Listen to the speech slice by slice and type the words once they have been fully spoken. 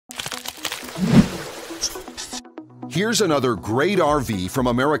Here's another great RV from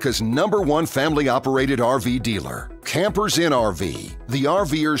America's #1 family-operated RV dealer, Campers Inn RV, the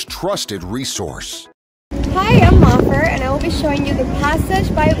RVer's trusted resource. Hi, I'm Moffer, and I will be showing you the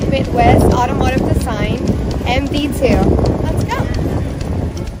Passage by Midwest Automotive Design MD2. Let's go!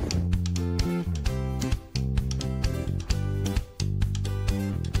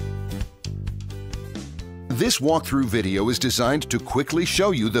 This walkthrough video is designed to quickly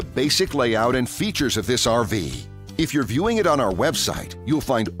show you the basic layout and features of this RV. If you're viewing it on our website, you'll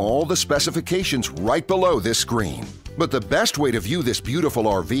find all the specifications right below this screen. But the best way to view this beautiful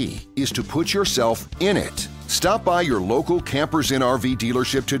RV is to put yourself in it. Stop by your local Campers Inn RV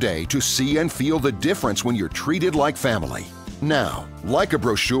dealership today to see and feel the difference when you're treated like family. Now, like a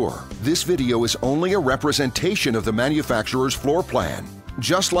brochure, this video is only a representation of the manufacturer's floor plan.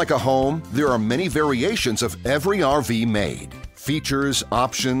 Just like a home, there are many variations of every RV made. Features,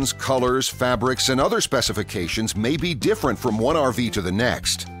 options, colors, fabrics, and other specifications may be different from one RV to the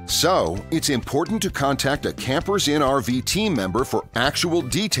next. So, it's important to contact a Campers Inn RV team member for actual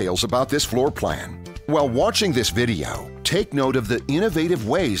details about this floor plan. While watching this video, take note of the innovative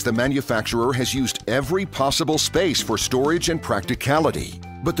ways the manufacturer has used every possible space for storage and practicality.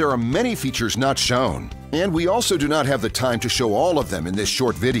 But there are many features not shown, and we also do not have the time to show all of them in this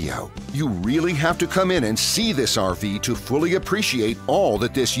short video. You really have to come in and see this RV to fully appreciate all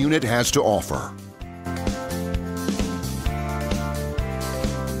that this unit has to offer.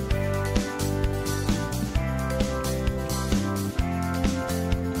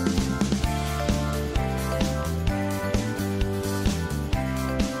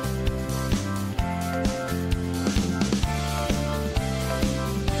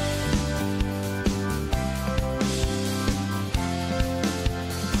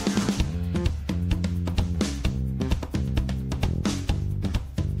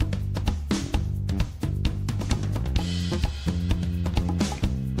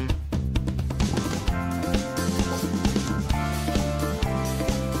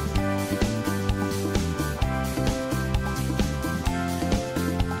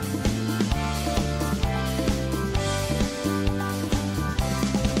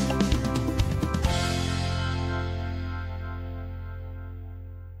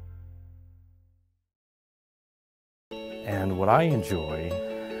 And what I enjoy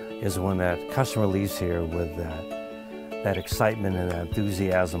is when that customer leaves here with that excitement and that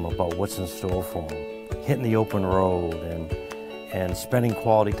enthusiasm about what's in store for them. Hitting the open road and spending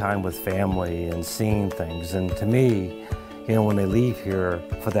quality time with family and seeing things. And to me, you know, when they leave here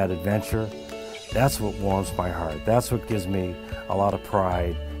for that adventure, that's what warms my heart. That's what gives me a lot of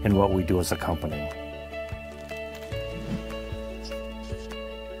pride in what we do as a company.